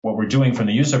What we're doing from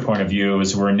the user point of view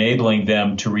is we're enabling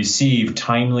them to receive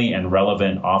timely and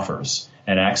relevant offers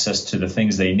and access to the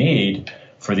things they need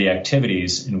for the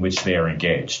activities in which they are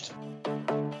engaged.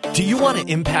 Do you want to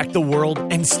impact the world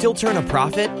and still turn a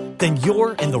profit? Then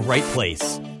you're in the right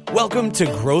place. Welcome to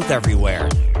Growth Everywhere.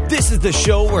 This is the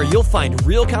show where you'll find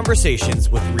real conversations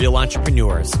with real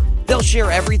entrepreneurs. They'll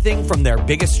share everything from their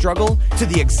biggest struggle to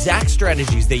the exact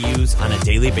strategies they use on a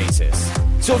daily basis.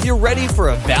 So if you're ready for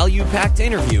a value-packed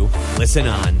interview, listen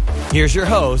on. Here's your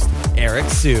host, Eric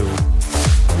Siu.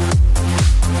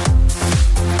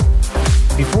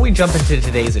 Before we jump into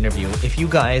today's interview, if you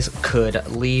guys could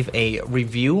leave a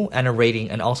review and a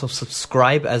rating and also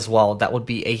subscribe as well, that would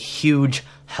be a huge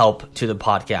help to the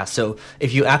podcast. So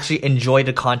if you actually enjoy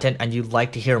the content and you'd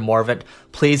like to hear more of it,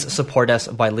 please support us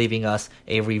by leaving us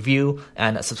a review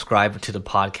and subscribe to the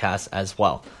podcast as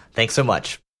well. Thanks so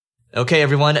much. Okay,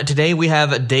 everyone. Today we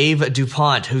have Dave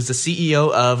DuPont, who's the CEO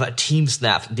of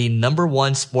TeamSnap, the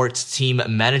 #1 sports team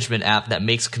management app that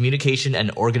makes communication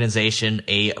and organization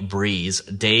a breeze.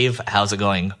 Dave, how's it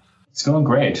going? It's going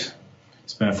great.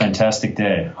 It's been a fantastic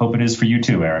day. Hope it is for you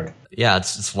too, Eric. Yeah,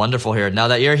 it's wonderful here. Now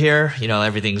that you're here,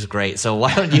 everything's great. So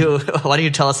why don't you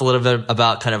tell us a little bit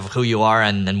about kind of who you are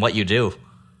and what you do?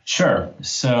 Sure.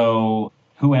 So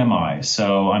who am I?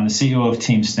 So I'm the CEO of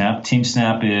TeamSnap.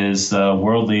 TeamSnap is the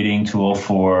world-leading tool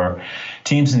for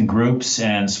teams and groups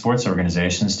and sports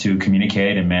organizations to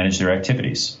communicate and manage their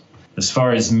activities. As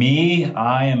far as me,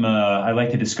 I like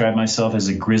to describe myself as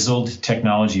a grizzled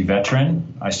technology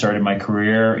veteran. I started my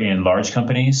career in large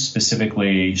companies,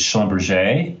 specifically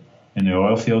Schlumberger in the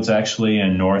oil fields, actually,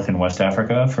 in North and West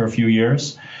Africa for a few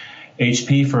years.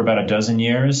 HP for about a dozen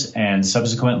years, and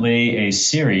subsequently a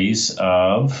series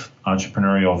of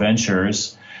entrepreneurial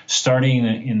ventures, starting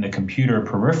in the computer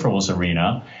peripherals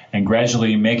arena and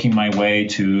gradually making my way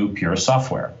to pure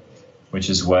software, which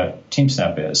is what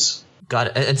TeamSnap is. Got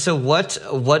it. And so what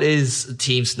is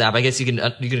TeamSnap? I guess you can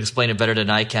explain it better than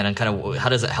I can, and kind of how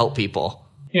does it help people?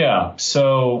 Yeah,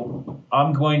 so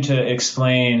I'm going to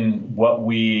explain what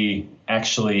we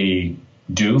actually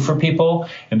do for people,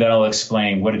 and then I'll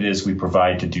explain what it is we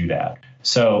provide to do that.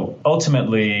 So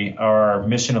ultimately, our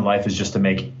mission in life is just to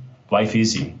make life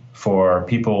easy for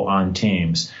people on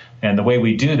teams. And the way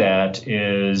we do that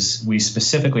is we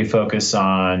specifically focus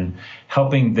on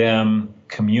helping them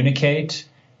communicate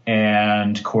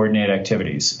and coordinate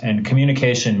activities. And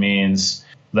communication means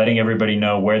letting everybody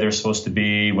know where they're supposed to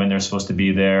be, when they're supposed to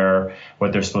be there,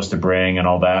 what they're supposed to bring, and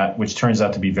all that, which turns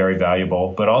out to be very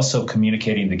valuable, but also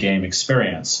communicating the game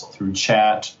experience through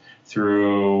chat,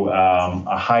 through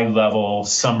a high-level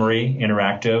summary,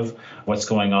 interactive, what's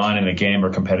going on in a game or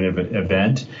competitive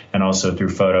event, and also through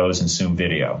photos and Zoom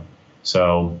video.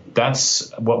 So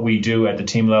that's what we do at the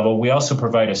team level. We also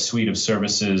provide a suite of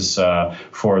services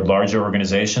for larger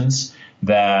organizations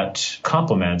that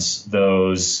complements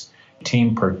those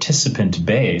team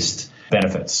participant-based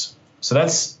benefits. So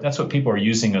that's what people are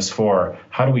using us for.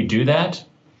 How do we do that?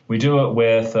 We do it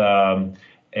with an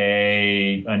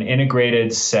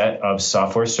integrated set of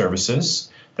software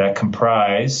services that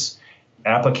comprise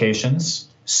applications,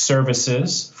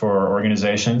 services for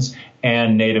organizations,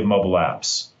 and native mobile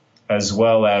apps, as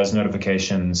well as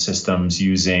notification systems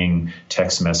using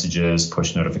text messages,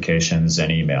 push notifications,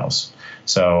 and emails.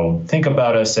 So think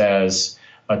about us as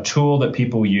a tool that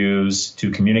people use to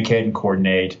communicate and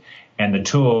coordinate, and the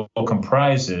tool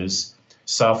comprises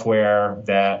software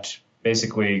that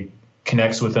basically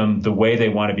connects with them the way they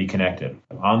want to be connected,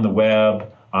 on the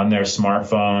web, on their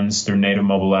smartphones, through native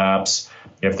mobile apps.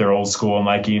 If they're old school and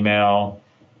like email,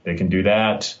 they can do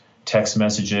that. Text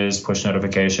messages, push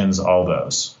notifications, all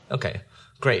those. Okay,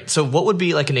 great. So what would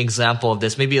be like an example of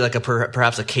this? Maybe like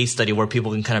perhaps a case study where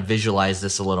people can kind of visualize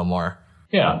this a little more.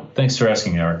 Yeah, thanks for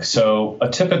asking, Eric. So a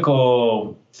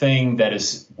typical thing that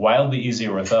is wildly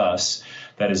easier with us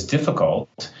that is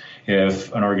difficult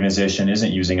if an organization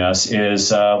isn't using us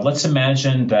is let's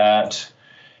imagine that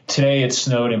today it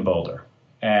snowed in Boulder.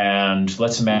 And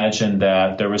let's imagine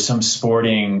that there was some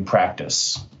sporting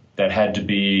practice that had to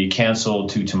be canceled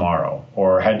to tomorrow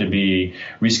or had to be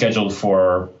rescheduled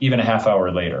for even a half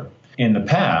hour later. In the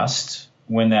past,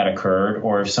 when that occurred,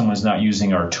 or if someone's not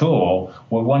using our tool,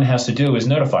 what one has to do is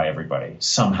notify everybody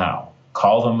somehow.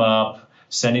 Call them up,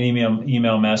 send an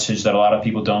email message that a lot of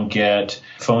people don't get.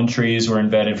 Phone trees were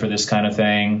invented for this kind of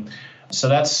thing. So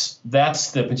that's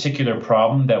the particular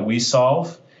problem that we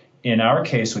solve. In our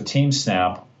case with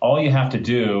TeamSnap, all you have to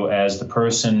do as the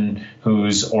person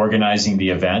who's organizing the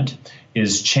event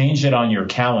is change it on your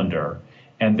calendar,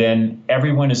 and then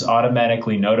everyone is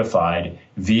automatically notified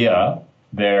via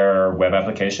their web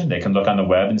application. They can look on the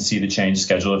web and see the change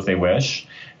schedule if they wish.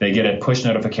 They get a push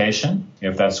notification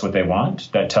if that's what they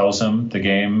want that tells them the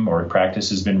game or practice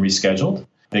has been rescheduled.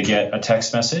 They get a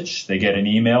text message. They get an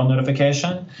email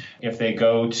notification. If they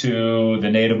go to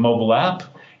the native mobile app,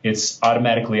 it's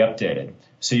automatically updated.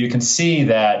 So you can see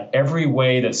that every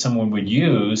way that someone would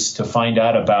use to find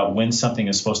out about when something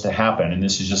is supposed to happen, and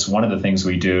this is just one of the things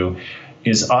we do,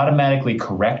 is automatically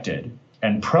corrected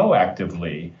and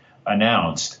proactively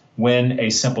announced when a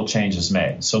simple change is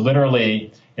made. So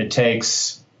literally, it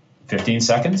takes 15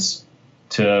 seconds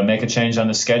to make a change on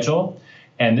the schedule.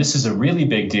 And this is a really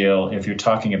big deal if you're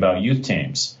talking about youth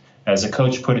teams. As a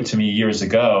coach put it to me years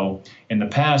ago, in the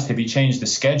past, if he changed the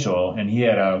schedule and he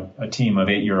had a team of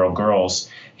 8-year-old girls,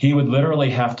 he would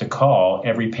literally have to call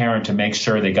every parent to make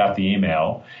sure they got the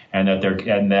email and that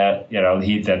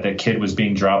that the kid was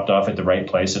being dropped off at the right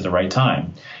place at the right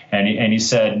time. And he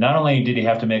said not only did he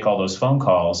have to make all those phone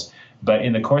calls, but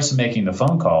in the course of making the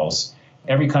phone calls,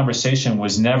 every conversation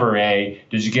was never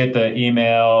did you get the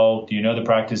email? Do you know the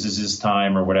practice is this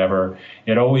time or whatever?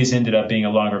 It always ended up being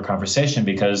a longer conversation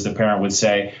because the parent would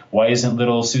say, why isn't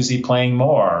little Susie playing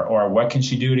more? Or what can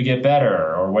she do to get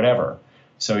better? Or whatever.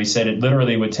 So he said it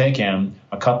literally would take him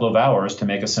a couple of hours to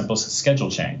make a simple schedule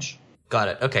change. Got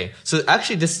it. Okay. So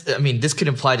actually this could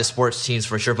apply to sports teams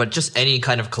for sure, but just any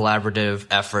kind of collaborative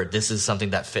effort, this is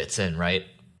something that fits in, right?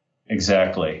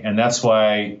 Exactly. And that's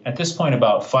why at this point,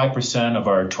 about 5% of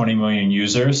our 20 million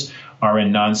users are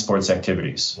in non-sports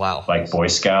activities. Wow. Like Boy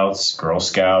Scouts, Girl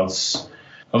Scouts,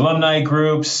 alumni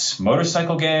groups,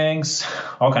 motorcycle gangs,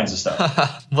 all kinds of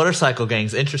stuff. Motorcycle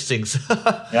gangs. Interesting.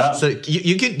 Yeah. So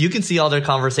you can see all their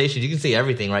conversations. You can see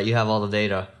everything, right? You have all the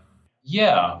data.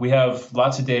 Yeah, we have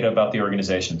lots of data about the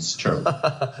organizations. True.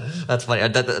 That's funny.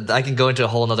 I can go into a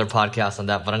whole nother podcast on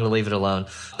that, but I'm going to leave it alone.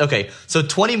 Okay, so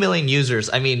 20 million users.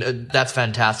 I mean, that's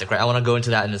fantastic, right? I want to go into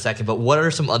that in a second, but what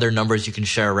are some other numbers you can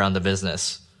share around the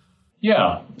business?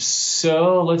 Yeah,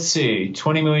 so let's see.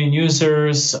 20 million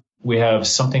users. We have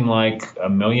something like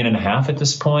 1.5 million at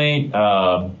this point.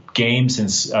 Teams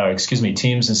and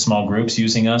small groups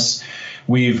using us.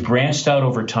 We've branched out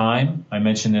over time. I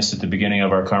mentioned this at the beginning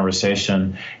of our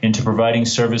conversation into providing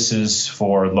services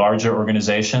for larger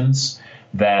organizations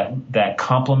that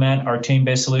complement our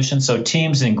team-based solutions. So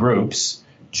teams and groups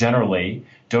generally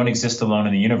don't exist alone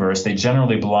in the universe. They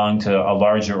generally belong to a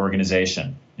larger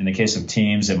organization. In the case of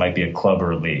teams, it might be a club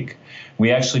or a league.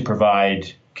 We actually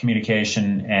provide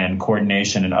communication and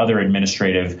coordination and other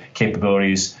administrative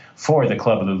capabilities for the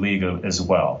club or the league as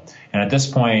well. And at this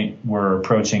point, we're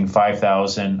approaching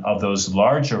 5,000 of those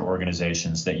larger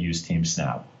organizations that use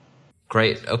TeamSnap.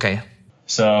 Great. Okay.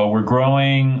 So we're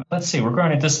growing, we're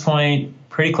growing at this point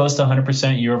pretty close to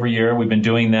 100% year over year. We've been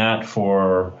doing that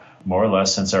for more or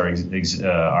less since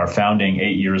our founding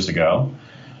 8 years ago.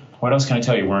 What else can I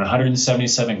tell you? We're in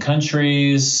 177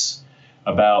 countries.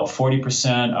 About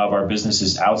 40% of our business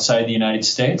is outside the United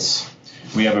States.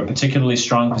 We have a particularly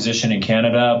strong position in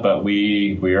Canada, but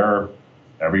we are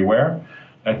everywhere.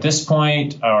 At this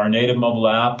point, our native mobile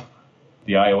app,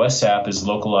 the iOS app, is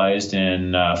localized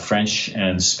in French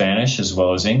and Spanish as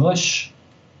well as English.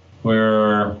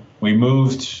 We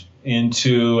moved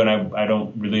into, and I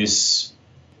don't release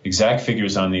exact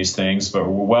figures on these things, but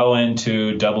we're well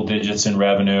into double digits in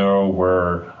revenue.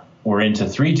 We're into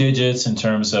 3 digits in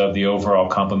terms of the overall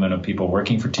complement of people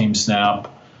working for TeamSnap.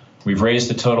 We've raised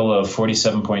a total of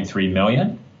 $47.3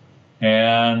 million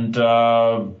and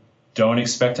don't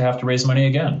expect to have to raise money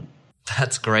again.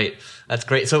 That's great. That's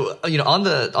great. So, on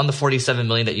the 47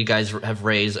 million that you guys have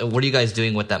raised, what are you guys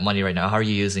doing with that money right now? How are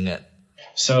you using it?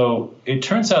 So it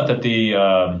turns out that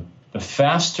the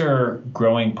faster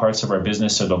growing parts of our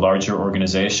business are the larger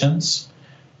organizations.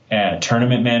 And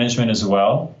tournament management as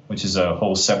well, which is a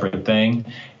whole separate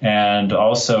thing, and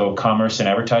also commerce and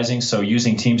advertising. So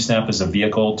using TeamSnap as a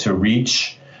vehicle to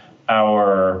reach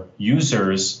our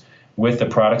users with the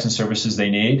products and services they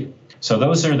need. So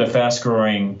those are the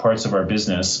fast-growing parts of our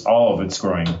business. All of it's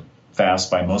growing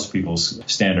fast by most people's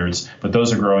standards, but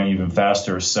those are growing even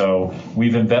faster. So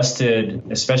we've invested,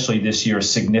 especially this year,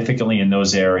 significantly in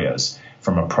those areas.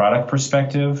 From a product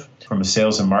perspective, from a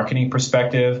sales and marketing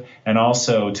perspective, and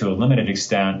also to a limited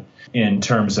extent in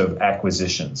terms of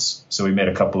acquisitions. So we made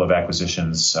a couple of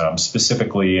acquisitions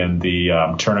specifically in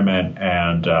the tournament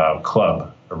and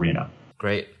club arena.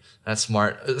 Great. That's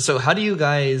smart. So how do you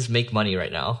guys make money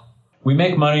right now? We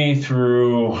make money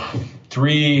through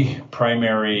 3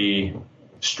 primary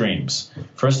streams.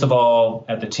 First of all,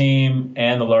 at the team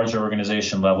and the larger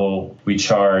organization level, we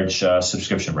charge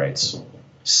subscription rates.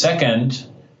 Second,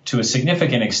 to a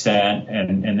significant extent,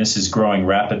 and this is growing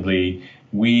rapidly,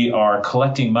 we are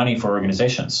collecting money for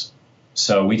organizations.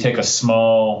 So we take a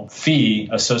small fee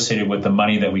associated with the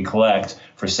money that we collect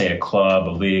for, say, a club,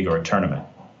 a league, or a tournament.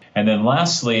 And then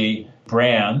lastly,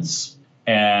 brands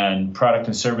and product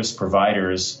and service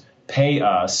providers pay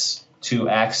us to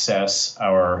access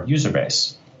our user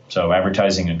base, so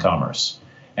advertising and commerce.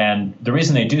 And the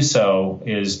reason they do so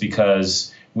is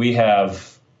because we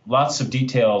have lots of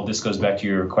detail. This goes back to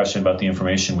your question about the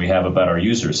information we have about our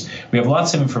users. We have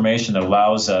lots of information that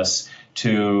allows us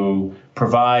to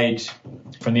provide,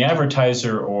 from the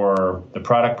advertiser or the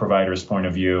product provider's point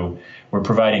of view, we're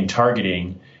providing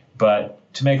targeting. But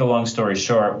to make a long story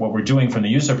short, what we're doing from the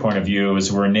user point of view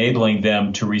is we're enabling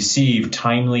them to receive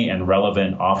timely and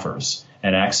relevant offers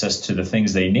and access to the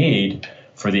things they need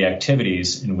for the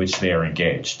activities in which they are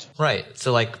engaged. Right.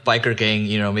 So like biker gang,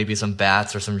 maybe some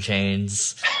bats or some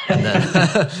chains, and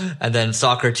then and then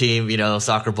soccer team,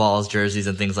 soccer balls, jerseys,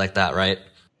 and things like that, right?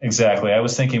 Exactly. I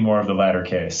was thinking more of the latter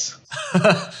case.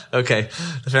 Okay.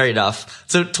 Fair enough.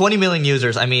 So 20 million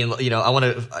users. I mean,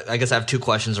 I guess I have two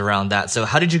questions around that. So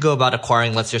how did you go about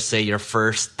acquiring, let's just say, your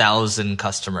first 1,000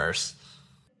 customers?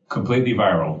 Completely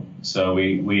viral. So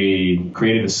we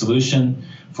created a solution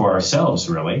for ourselves,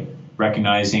 really,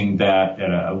 recognizing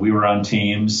that we were on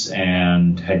teams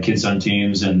and had kids on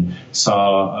teams and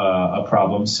saw a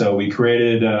problem. So we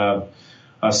created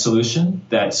a solution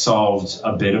that solved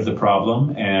a bit of the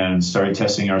problem and started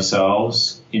testing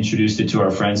ourselves, introduced it to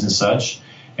our friends and such.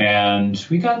 And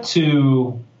we got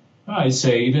to, I'd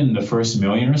say, even the first 1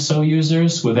 million or so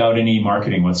users without any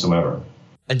marketing whatsoever.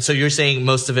 And so you're saying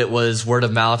most of it was word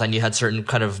of mouth and you had certain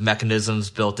kind of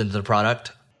mechanisms built into the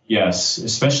product? Yes,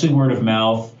 especially word of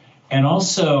mouth. And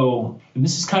also, and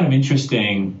this is kind of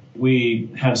interesting, we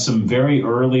have some very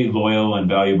early, loyal, and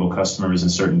valuable customers in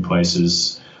certain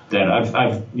places that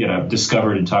I've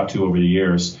discovered and talked to over the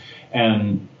years.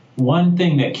 And one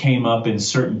thing that came up in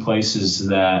certain places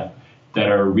that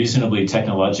are reasonably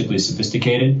technologically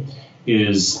sophisticated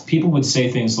is people would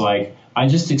say things like, I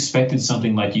just expected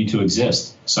something like you to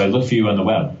exist, so I looked for you on the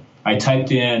web. I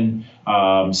typed in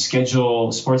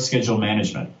sports schedule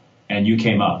management, and you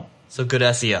came up. So good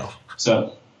SEO.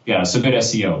 So good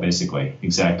SEO, basically.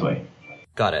 Exactly.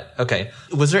 Got it. Okay.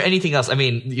 Was there anything else? I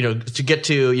mean, to get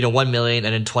to, 1 million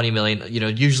and then 20 million,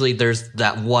 usually there's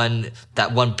that one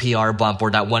PR bump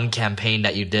or that one campaign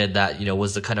that you did that,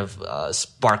 was the kind of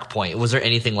spark point. Was there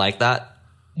anything like that?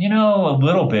 A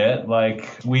little bit. Like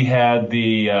we had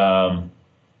the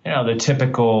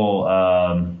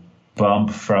typical bump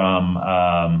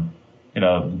from,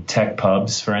 tech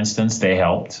pubs, for instance. They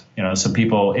helped, so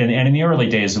people, and in the early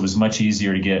days, it was much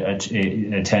easier to get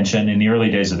attention. In the early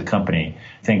days of the company,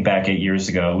 think back 8 years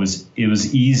ago, it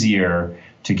was easier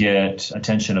to get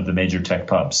attention of the major tech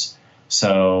pubs.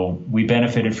 So we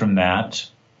benefited from that.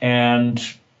 And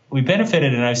we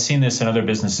benefited, and I've seen this in other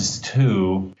businesses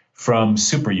too, from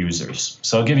super users.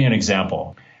 So I'll give you an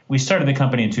example. We started the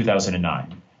company in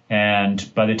 2009.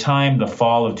 And by the time the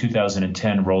fall of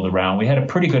 2010 rolled around, we had a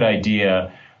pretty good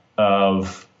idea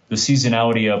of the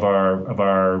seasonality of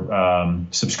our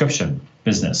subscription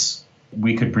business.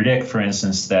 We could predict, for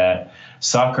instance, that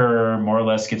soccer more or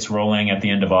less gets rolling at the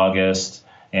end of August,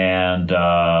 and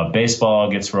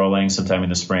baseball gets rolling sometime in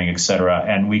the spring, et cetera.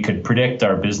 And we could predict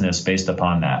our business based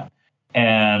upon that.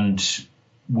 And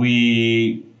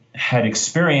we had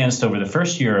experienced over the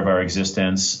first year of our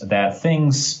existence that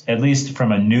things, at least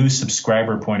from a new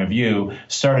subscriber point of view,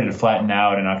 started to flatten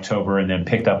out in October and then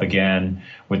picked up again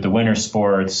with the winter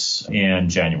sports in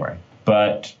January.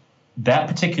 But that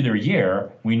particular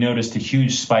year, we noticed a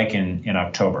huge spike in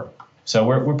October. So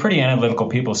we're pretty analytical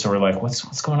people, so we're like,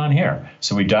 what's going on here?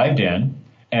 So we dived in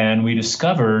and we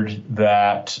discovered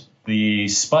that the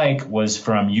spike was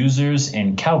from users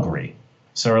in Calgary.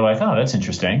 So we're like, oh, that's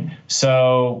interesting.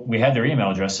 So we had their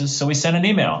email addresses. So we sent an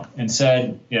email and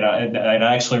said, and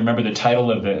I actually remember the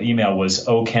title of the email was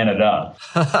Oh Canada.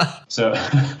 So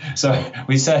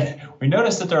we said, we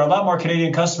noticed that there are a lot more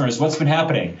Canadian customers. What's been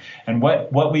happening? And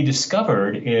what we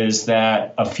discovered is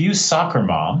that a few soccer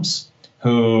moms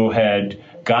who had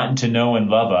gotten to know and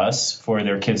love us for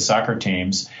their kids' soccer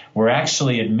teams were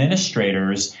actually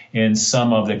administrators in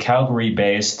some of the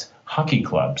Calgary-based hockey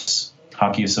clubs.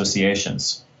 Hockey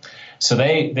associations. So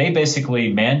they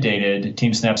basically mandated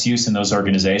TeamSnap's use in those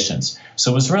organizations. So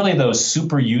it was really those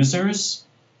super users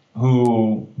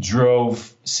who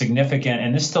drove significant,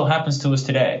 and this still happens to us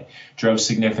today, drove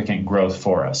significant growth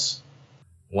for us.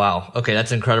 Wow. Okay,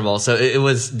 that's incredible. So it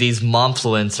was these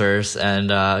momfluencers,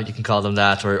 and you can call them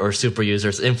that, or super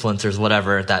users, influencers,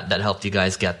 whatever, that helped you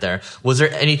guys get there. Was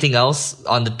there anything else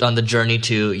on the journey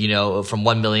to, from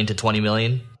 1 million to 20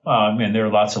 million? I mean, there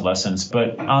are lots of lessons,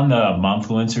 but on the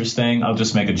momfluencers thing, I'll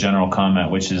just make a general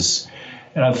comment, which is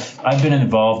I've been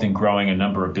involved in growing a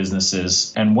number of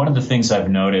businesses. And one of the things I've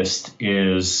noticed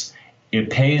is it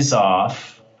pays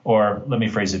off, or let me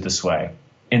phrase it this way.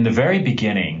 In the very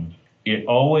beginning, it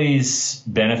always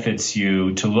benefits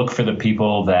you to look for the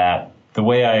people that, the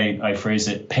way I phrase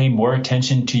it, pay more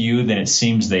attention to you than it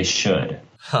seems they should.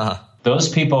 Those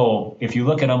people, if you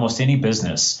look at almost any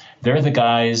business, they're the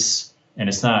guys, and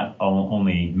it's not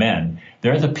only men,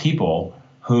 they're the people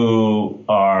who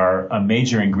are a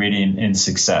major ingredient in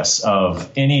success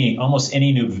of almost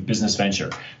any new business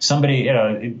venture.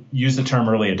 Somebody, use the term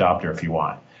early adopter if you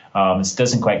want. This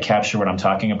doesn't quite capture what I'm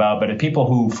talking about, but people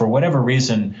who, for whatever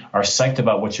reason, are psyched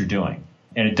about what you're doing.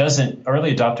 And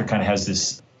early adopter kind of has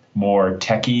this more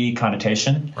techie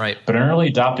connotation. Right. But an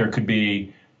early adopter could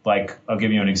be like, I'll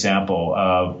give you an example.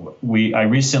 I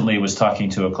recently was talking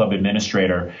to a club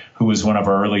administrator who was one of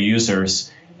our early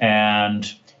users,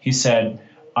 and he said,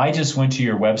 I just went to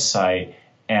your website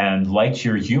and liked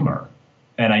your humor.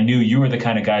 And I knew you were the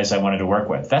kind of guys I wanted to work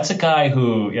with. That's a guy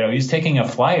who, he's taking a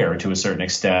flyer to a certain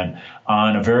extent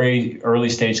on a very early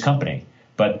stage company.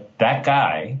 But that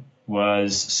guy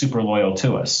was super loyal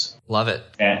to us. Love it.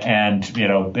 And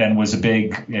was a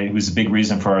big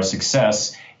reason for our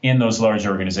success in those large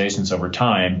organizations over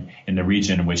time in the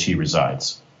region in which he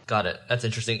resides. Got it. That's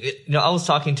interesting. I was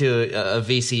talking to a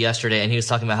VC yesterday, and he was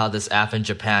talking about how this app in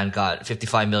Japan got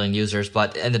 55 million users,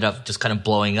 but ended up just kind of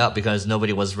blowing up because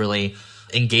nobody was really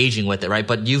engaging with it, right?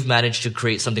 But you've managed to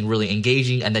create something really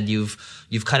engaging, and then you've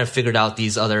kind of figured out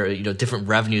these other different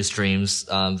revenue streams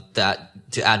that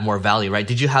to add more value, right?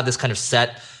 Did you have this kind of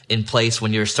set in place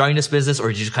when you were starting this business, or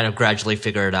did you kind of gradually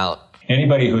figure it out?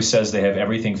 Anybody who says they have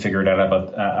everything figured out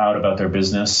about their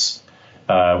business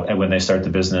when they start the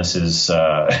business is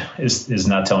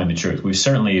not telling the truth. We've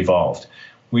certainly evolved.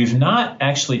 We've not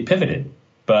actually pivoted,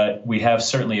 but we have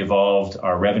certainly evolved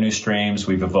our revenue streams.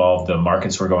 We've evolved the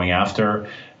markets we're going after,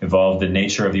 evolved the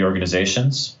nature of the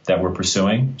organizations that we're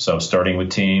pursuing. So starting with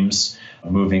teams,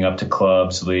 moving up to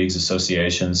clubs, leagues,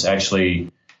 associations.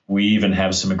 Actually, we even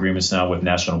have some agreements now with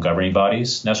national governing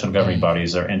bodies. National governing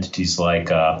bodies are entities like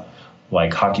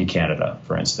Hockey Canada,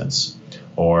 for instance,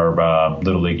 or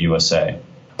Little League USA.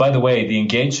 By the way, the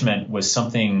engagement was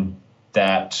something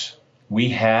that we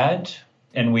had,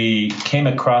 and we came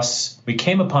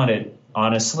upon it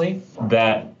honestly,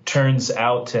 that turns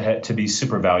out to be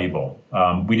super valuable.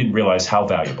 We didn't realize how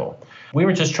valuable. We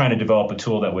were just trying to develop a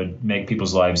tool that would make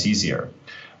people's lives easier.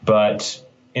 But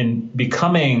in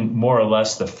becoming more or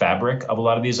less the fabric of a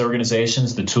lot of these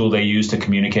organizations, the tool they use to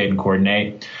communicate and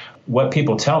coordinate, what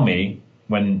people tell me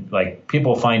when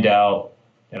people find out,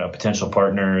 potential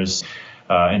partners,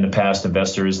 in the past,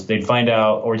 investors, they'd find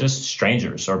out, or just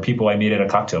strangers or people I meet at a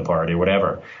cocktail party or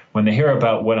whatever. When they hear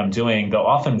about what I'm doing, they'll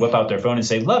often whip out their phone and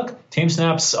say, look,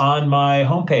 TeamSnap's on my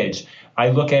homepage.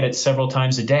 I look at it several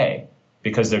times a day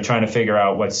because they're trying to figure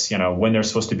out when they're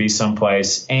supposed to be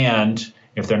someplace, and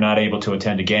if they're not able to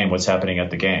attend a game, what's happening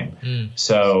at the game.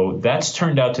 So that's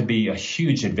turned out to be a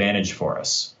huge advantage for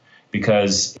us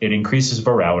because it increases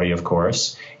virality, of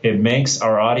course. It makes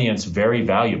our audience very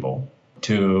valuable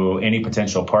to any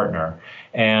potential partner.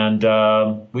 And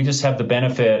we just have the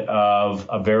benefit of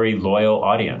a very loyal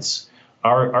audience.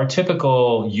 Our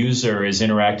typical user is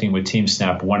interacting with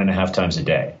TeamSnap 1.5 times a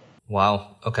day.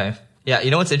 Wow. Okay.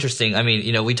 Yeah. What's interesting? I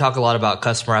mean, we talk a lot about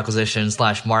customer acquisition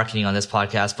 / marketing on this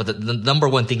podcast, but the number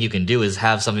one thing you can do is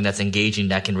have something that's engaging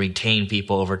that can retain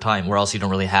people over time, or else you don't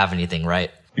really have anything,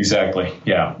 right? Exactly.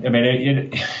 Yeah. I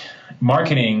mean,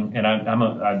 marketing,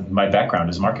 and my background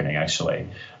is marketing actually,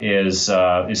 is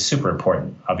super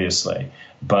important, obviously.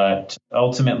 But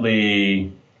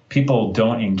ultimately, people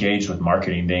don't engage with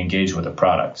marketing; they engage with a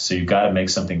product. So you've got to make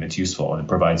something that's useful and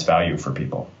provides value for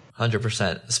people.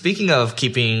 100%. Speaking of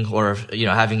keeping or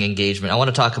having engagement, I want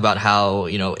to talk about how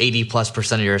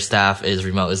 80+% of your staff is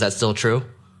remote. Is that still true?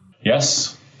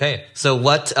 Yes. Okay. So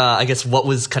what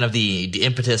was kind of the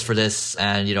impetus for this,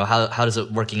 and how is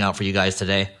it working out for you guys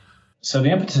today? So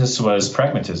the impetus was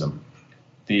pragmatism.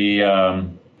 The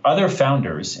other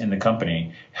founders in the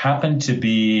company happened to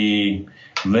be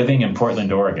living in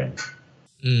Portland, Oregon.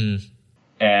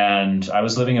 And I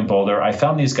was living in Boulder. I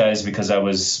found these guys because I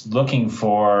was looking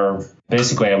for,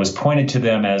 basically I was pointed to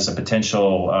them as a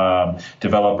potential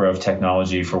developer of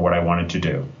technology for what I wanted to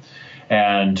do.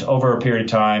 And over a period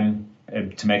of time,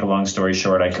 to make a long story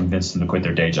short, I convinced them to quit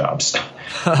their day jobs.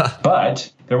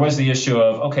 But there was the issue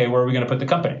of, okay, where are we going to put the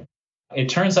company? It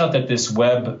turns out that this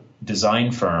web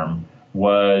design firm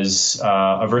was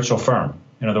a virtual firm.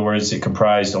 In other words, it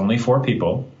comprised only 4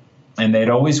 people, and they'd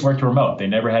always worked remote. They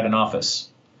never had an office.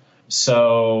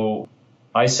 So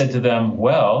I said to them,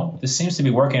 well, this seems to be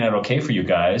working out okay for you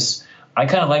guys. I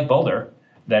kind of like Boulder.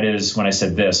 That is, when I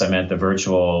said this, I meant the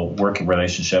virtual working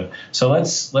relationship. So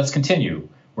let's continue.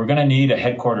 We're going to need a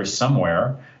headquarters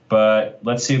somewhere, but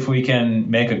let's see if we can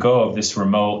make a go of this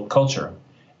remote culture.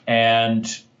 And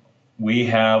we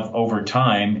have, over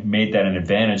time, made that an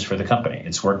advantage for the company.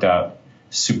 It's worked out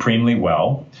supremely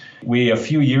well. A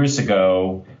few years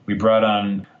ago, we brought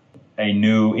on a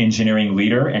new engineering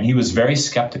leader, and he was very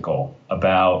skeptical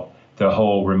about the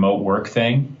whole remote work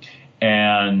thing.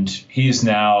 And he's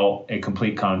now a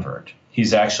complete convert.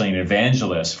 He's actually an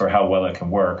evangelist for how well it can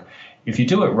work. If you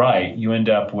do it right, you end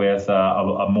up with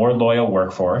a more loyal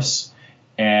workforce.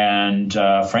 And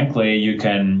frankly, you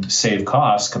can save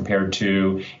costs compared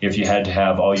to if you had to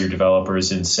have all your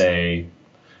developers in, say,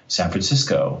 San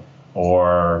Francisco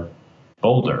or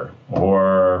Boulder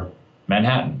or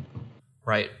Manhattan.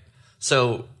 Right.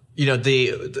 So,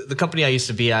 the company I used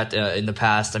to be at in the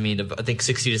past, I think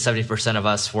 60 to 70% of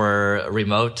us were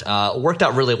remote. Worked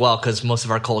out really well because most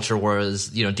of our culture was,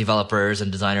 developers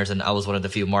and designers, and I was one of the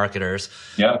few marketers.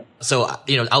 Yeah. So,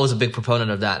 I was a big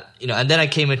proponent of that. And then I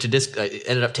came into this,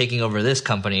 ended up taking over this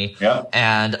company. Yeah.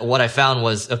 And what I found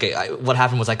was, what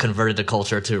happened was I converted the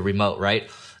culture to remote, right?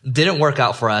 Didn't work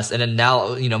out for us. And then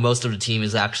now, most of the team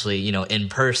is actually, in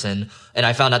person. And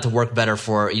I found that to work better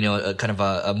for, a kind of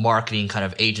a marketing kind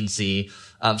of agency.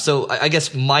 So I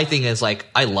guess my thing is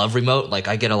I love remote.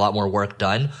 I get a lot more work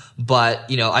done, but,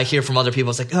 I hear from other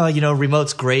people, it's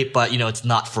remote's great, but, it's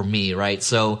not for me, right?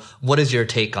 So what is your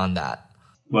take on that?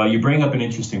 Well, you bring up an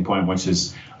interesting point, which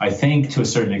is, I think to a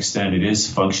certain extent, it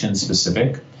is function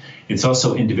specific. It's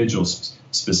also individual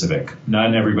specific.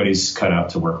 Not everybody's cut out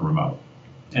to work remote.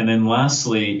 And then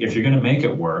lastly, if you're going to make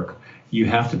it work, you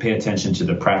have to pay attention to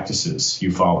the practices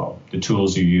you follow, the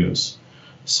tools you use.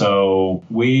 So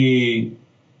we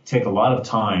take a lot of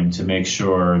time to make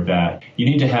sure that you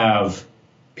need to have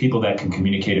people that can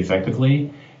communicate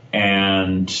effectively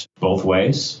and both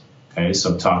ways. Okay,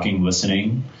 so talking,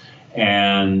 listening,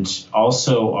 and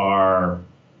also are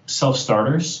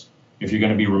self-starters if you're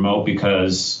going to be remote,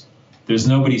 because there's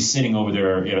nobody sitting over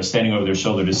there, standing over their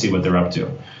shoulder to see what they're up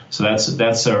to. So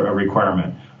that's a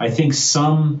requirement. I think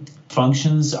some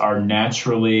functions are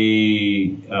naturally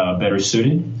better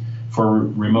suited for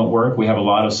remote work. We have a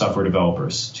lot of software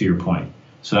developers, to your point.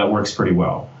 So that works pretty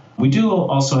well. We do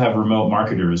also have remote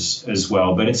marketers as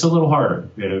well, but it's a little harder.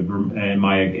 In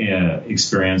my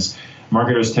experience,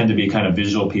 marketers tend to be kind of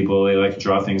visual people. They like to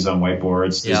draw things on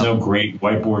whiteboards. There's no great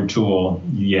whiteboard tool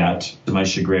yet, to my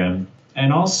chagrin.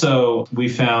 And also, we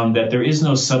found that there is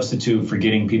no substitute for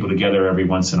getting people together every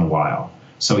once in a while.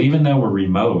 So even though we're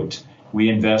remote, we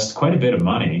invest quite a bit of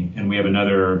money, and we have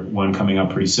another one coming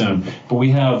up pretty soon. But we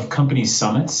have company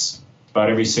summits about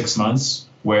every 6 months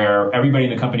where everybody in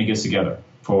the company gets together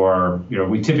for,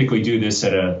 we typically do this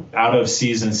at a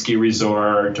out-of-season ski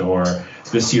resort, or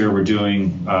this year we're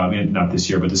doing, not this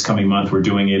year, but this coming month, we're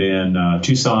doing it in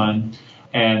Tucson.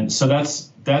 And so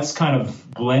that's kind of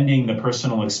blending the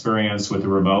personal experience with the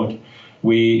remote.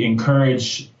 We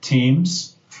encourage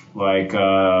teams,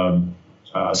 sometimes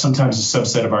a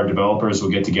subset of our developers will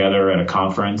get together at a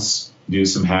conference, do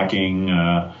some hacking,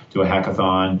 do a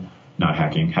hackathon,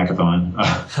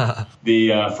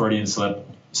 the Freudian slip.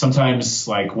 Sometimes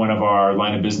one of our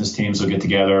line of business teams will get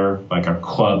together, our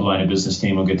club line of business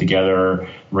team will get together,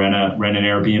 rent an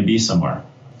Airbnb somewhere.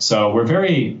 So we're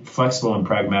very flexible and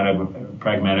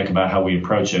pragmatic about how we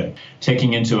approach it,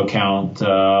 taking into account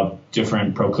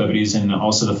different proclivities and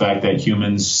also the fact that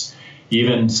humans,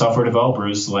 even software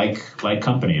developers, like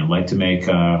company and like to make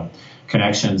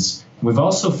connections. We've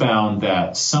also found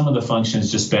that some of the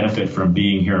functions just benefit from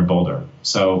being here in Boulder.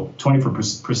 So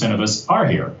 24% of us are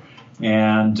here.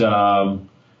 And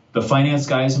the finance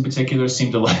guys in particular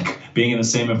seem to like being in the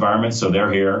same environment, so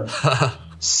they're here.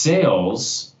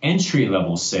 Sales,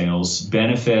 entry-level sales,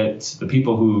 benefit the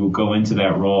people who go into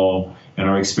that role and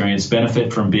our experience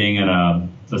benefit from being in a,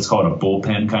 let's call it a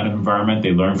bullpen kind of environment.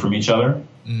 They learn from each other.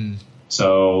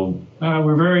 So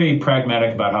we're very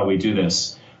pragmatic about how we do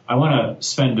this. I want to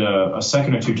spend a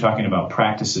second or two talking about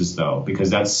practices, though, because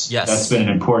that's been an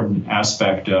important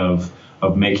aspect of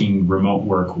making remote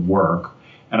work.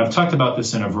 And I've talked about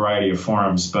this in a variety of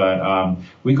forums, but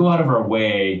we go out of our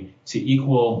way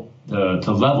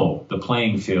to level the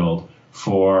playing field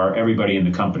for everybody in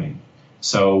the company.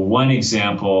 So one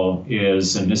example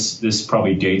is, and this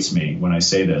probably dates me when I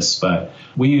say this, but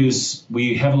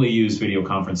we heavily use video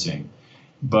conferencing.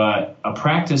 But a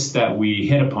practice that we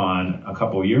hit upon a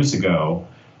couple of years ago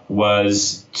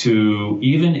was to,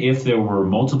 even if there were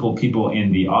multiple people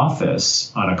in the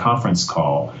office on a conference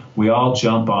call, we all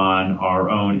jump on our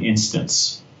own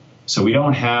instance. So we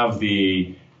don't have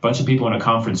the bunch of people in a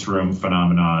conference room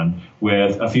phenomenon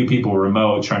with a few people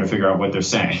remote trying to figure out what they're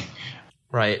saying.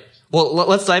 Right. Well,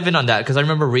 let's dive in on that, because I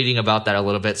remember reading about that a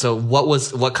little bit. So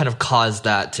what kind of caused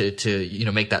that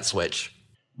to make that switch?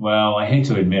 Well, I hate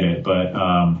to admit it,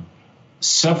 but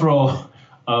several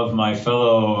of my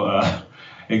fellow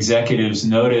executives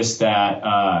noticed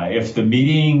that if the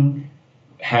meeting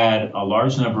had a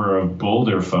large number of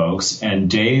Boulder folks and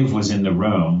Dave was in the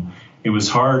room, it was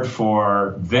hard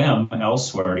for them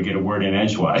elsewhere to get a word in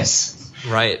edgewise.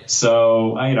 Right.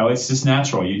 So, it's just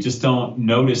natural. You just don't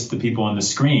notice the people on the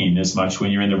screen as much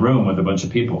when you're in the room with a bunch of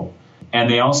people. And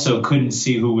they also couldn't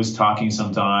see who was talking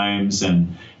sometimes,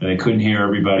 and they couldn't hear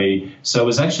everybody. So it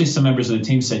was actually some members of the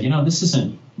team said, this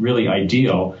isn't really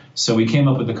ideal. So we came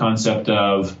up with the concept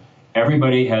of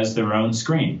everybody has their own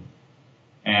screen.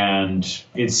 And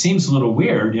it seems a little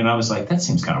weird. I was like, that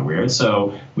seems kind of weird.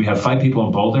 So we have 5 people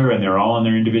in Boulder and they're all on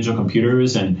their individual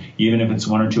computers. And even if it's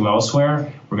 1 or 2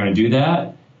 elsewhere, we're going to do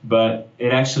that. But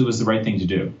it actually was the right thing to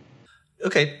do.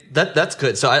 Okay, that's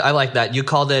good. So I like that. You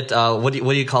called it, what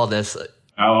do you call this?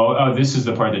 Oh, this is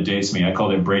the part that dates me. I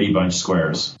called it Brady Bunch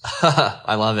Squares.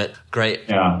 I love it. Great.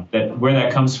 Yeah, where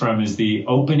that comes from is the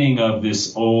opening of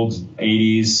this old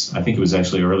 80s, I think it was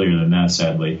actually earlier than that,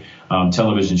 sadly,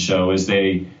 television show, is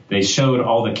they showed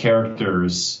all the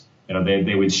characters,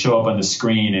 they would show up on the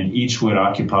screen and each would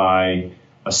occupy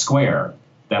a square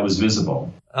that was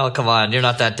visible. Oh, come on. You're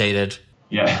not that dated.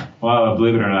 Yeah, well,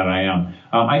 believe it or not, I am.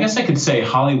 I guess I could say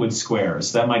Hollywood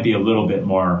Squares. That might be a little bit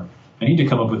more. I need to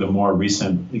come up with a more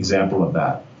recent example of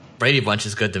that. Brady Bunch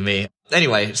is good to me.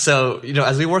 Anyway, so,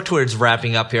 as we work towards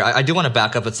wrapping up here, I do want to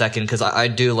back up a second, because I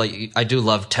do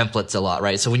love templates a lot,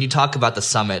 right? So when you talk about the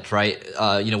summit, right,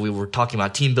 we were talking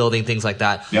about team building, things like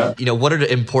that. Yeah. What are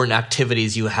the important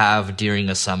activities you have during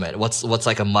a summit? What's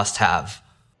like a must have?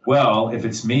 Well, if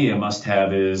it's me, a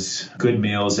must-have is good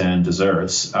meals and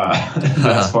desserts.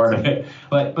 That's part of it.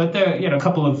 But there, a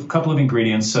couple of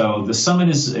ingredients. So the summit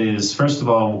is first of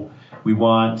all, we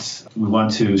want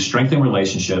to strengthen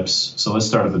relationships. So let's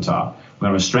start at the top. We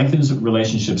want to strengthen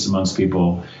relationships amongst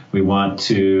people. We want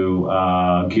to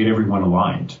get everyone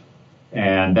aligned,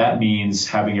 and that means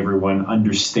having everyone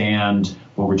understand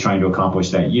what we're trying to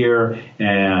accomplish that year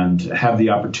and have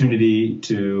the opportunity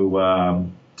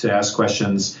to ask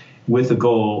questions with the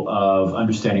goal of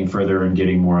understanding further and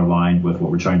getting more aligned with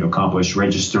what we're trying to accomplish,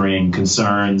 registering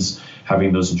concerns,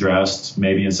 having those addressed,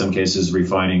 maybe in some cases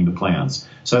refining the plans.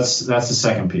 So that's the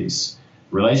second piece.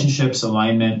 Relationships,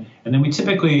 alignment, and then we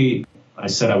typically, I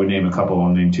said I would name a couple, I'll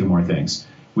name 2 more things.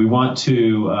 We want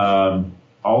to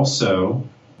also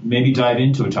maybe dive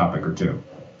into a topic or 2.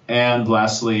 And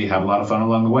lastly, have a lot of fun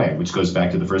along the way, which goes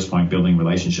back to the first point, building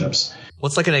relationships.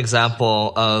 What's like an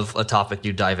example of a topic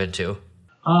you dive into?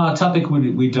 A topic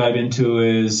we dive into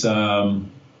is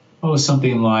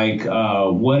something like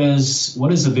what does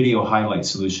a video highlight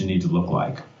solution need to look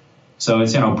like? So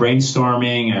it's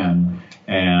brainstorming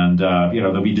and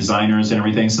there'll be designers and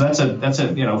everything. So that's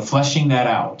a fleshing that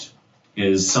out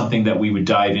is something that we would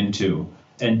dive into.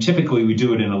 And typically we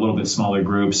do it in a little bit smaller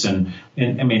groups. And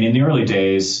I mean, in the early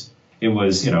days, it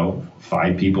was,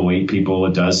 5 people, 8 people,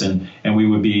 a dozen, and we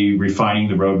would be refining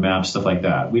the roadmap, stuff like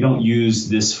that. We don't use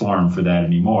this forum for that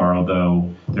anymore,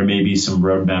 although there may be some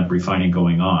roadmap refining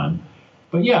going on.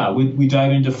 But yeah, we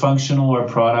dive into functional or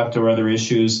product or other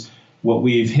issues. What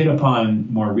we've hit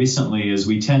upon more recently is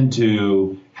we tend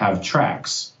to have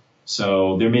tracks.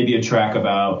 So there may be a track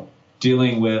about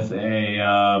dealing with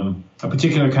a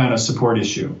particular kind of support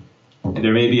issue.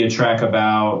 There may be a track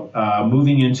about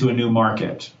moving into a new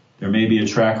market. There may be a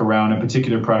track around a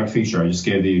particular product feature. I just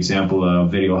gave the example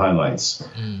of video highlights,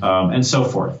 and so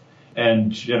forth.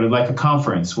 And like a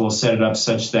conference, we'll set it up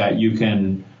such that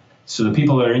so the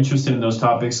people that are interested in those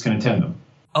topics can attend them.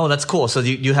 Oh, that's cool. So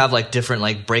you have like different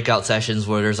like breakout sessions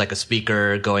where there's like a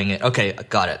speaker going in. Okay,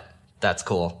 got it. That's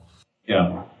cool.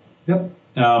 Yeah. Yep.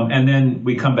 And then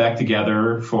we come back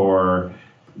together for,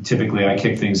 typically I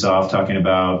kick things off talking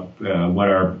about what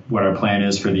our plan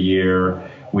is for the year.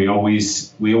 We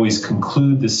always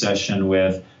conclude the session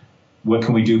with what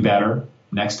can we do better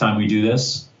next time we do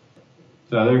this.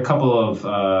 So there are a couple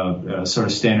of sort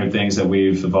of standard things that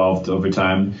we've evolved over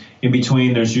time. In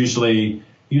between, there's usually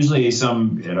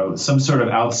some sort of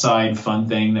outside fun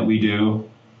thing that we do.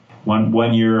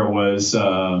 One year was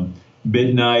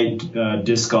midnight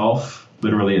disc golf,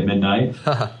 literally at midnight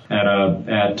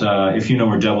at if you know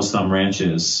where Devil's Thumb Ranch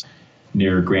is.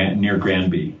 near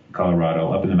Granby,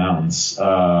 Colorado, up in the mountains.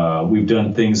 We've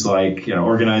done things like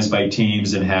organized by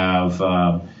teams and have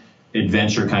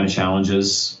adventure kind of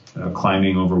challenges,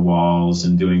 climbing over walls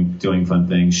and doing fun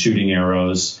things, shooting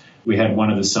arrows. We had one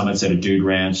of the summits at a dude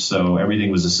ranch, so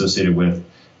everything was associated with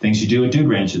things you do at dude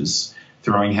ranches,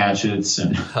 throwing hatchets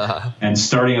and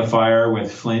starting a fire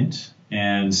with flint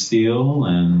and steel.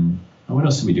 And what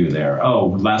else did we do there? Oh,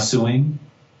 lassoing,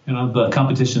 the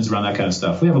competitions around that kind of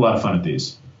stuff. We have a lot of fun at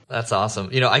these. That's awesome.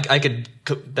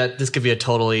 This could be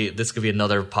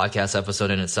another podcast episode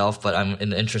in itself, but I'm in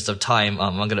the interest of time.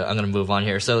 I'm gonna move on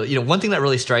here. So, one thing that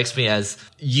really strikes me as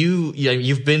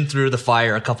you've been through the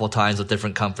fire a couple of times with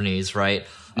different companies, right?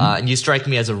 Mm-hmm. And you strike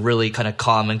me as a really kind of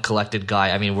calm and collected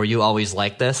guy. I mean, were you always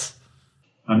like this?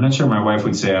 I'm not sure my wife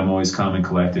would say I'm always calm and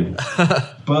collected,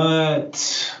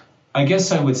 but I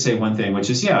guess I would say one thing, which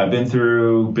is, I've been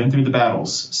through the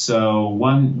battles. So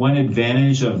one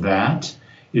advantage of that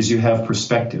is you have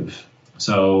perspective.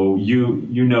 So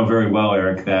you know very well,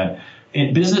 Eric, that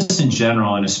in business in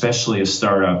general, and especially a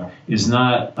startup, is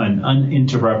not an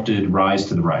uninterrupted rise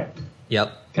to the right.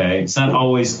 Yep. Okay. It's not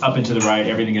always up and to the right.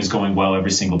 Everything is going well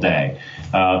every single day.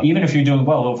 Even if you're doing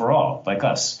well overall, like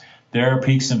us, there are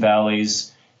peaks and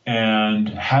valleys. And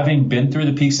having been through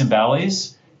the peaks and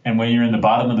valleys, and when you're in the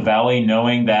bottom of the valley,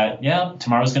 knowing that,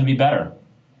 tomorrow's going to be better,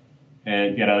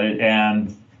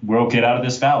 and we'll get out of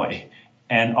this valley.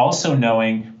 And also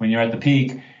knowing when you're at the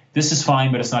peak, this is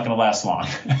fine, but it's not going to last long.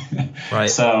 Right.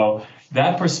 So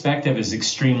that perspective is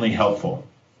extremely helpful.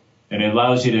 And it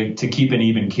allows you to keep an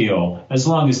even keel as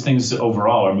long as things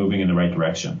overall are moving in the right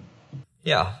direction.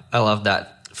 Yeah, I love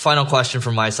that. Final question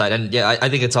from my side. And I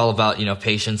think it's all about,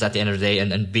 patience at the end of the day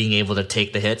and being able to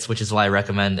take the hits, which is why I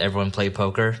recommend everyone play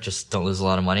poker. Just don't lose a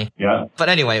lot of money. Yeah. But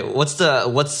anyway, what's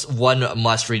one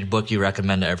must-read book you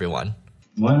recommend to everyone?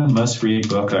 One must-read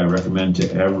book I recommend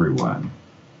to everyone.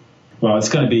 Well, it's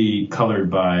going to be colored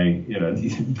by,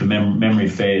 the memory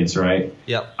fades, right?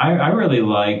 Yep. I really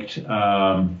liked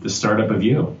The Startup of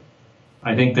You.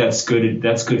 I think that's good.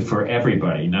 That's good for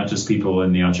everybody, not just people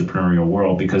in the entrepreneurial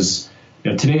world, because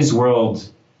today's world,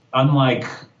 unlike,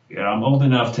 I'm old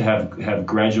enough to have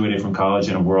graduated from college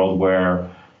in a world where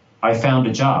I found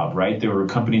a job, right? There were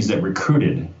companies that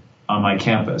recruited on my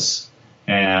campus.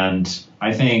 And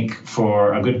I think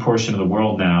for a good portion of the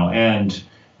world now, and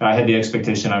I had the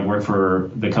expectation I'd work for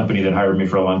the company that hired me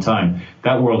for a long time,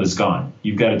 that world is gone.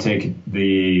 You've got to take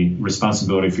the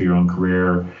responsibility for your own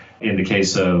career. In the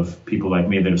case of people like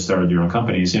me that have started their own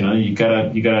companies, you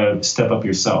gotta step up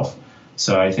yourself.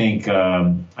 So I think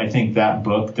that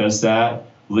book does that.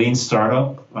 Lean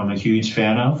Startup, I'm a huge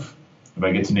fan of. If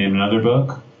I get to name another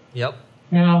book. Yep.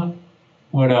 Yeah.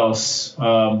 What else?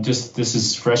 Just this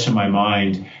is fresh in my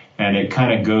mind, and it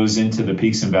kind of goes into the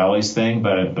peaks and valleys thing.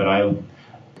 But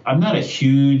I'm not a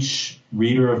huge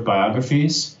reader of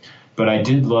biographies, but I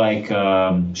did like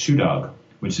Shoe Dog,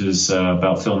 which is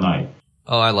about Phil Knight.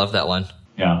 Oh, I love that one.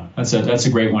 Yeah, that's a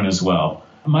great one as well.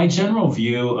 My general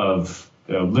view of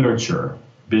literature,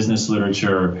 business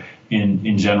literature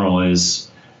in general,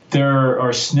 is there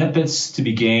are snippets to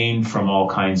be gained from all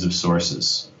kinds of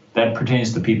sources. That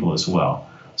pertains to people as well.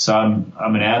 So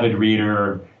I'm an avid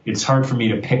reader. It's hard for me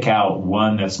to pick out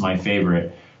one that's my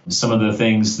favorite. Some of the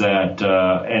things that,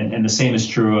 and the same is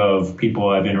true of people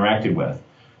I've interacted with.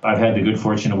 I've had the good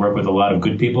fortune to work with a lot of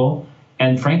good people,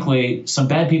 and frankly, some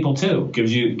bad people too.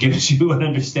 Gives you an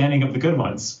understanding of the good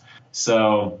ones.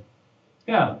 So,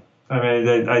 yeah. I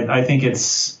mean, I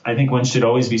think one should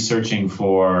always be searching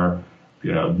for,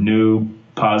 new,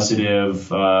 positive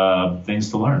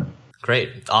things to learn.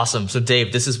 Great. Awesome. So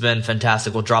Dave, this has been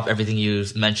fantastic. We'll drop everything you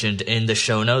mentioned in the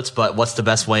show notes, but what's the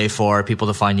best way for people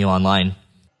to find you online?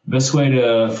 Best way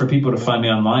for people to find me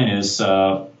online is,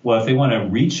 if they want to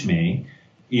reach me,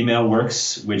 email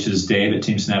works, which is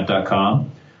dave@teamsnap.com.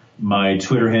 My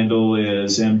Twitter handle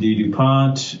is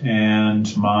mddupont,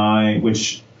 and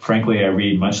which frankly I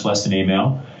read much less than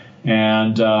email.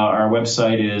 And our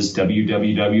website is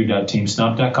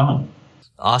www.teamsnap.com.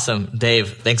 Awesome.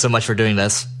 Dave, thanks so much for doing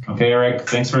this. Okay, Eric,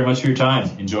 thanks very much for your time.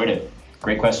 Enjoyed it.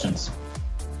 Great questions.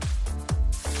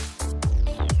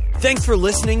 Thanks for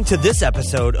listening to this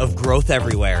episode of Growth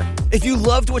Everywhere. If you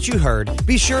loved what you heard,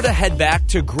 be sure to head back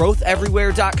to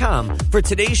growtheverywhere.com for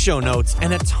today's show notes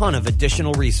and a ton of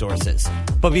additional resources.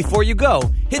 But before you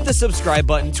go, hit the subscribe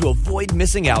button to avoid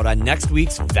missing out on next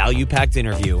week's value-packed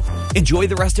interview. Enjoy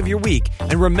the rest of your week,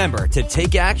 and remember to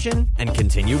take action and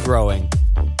continue growing.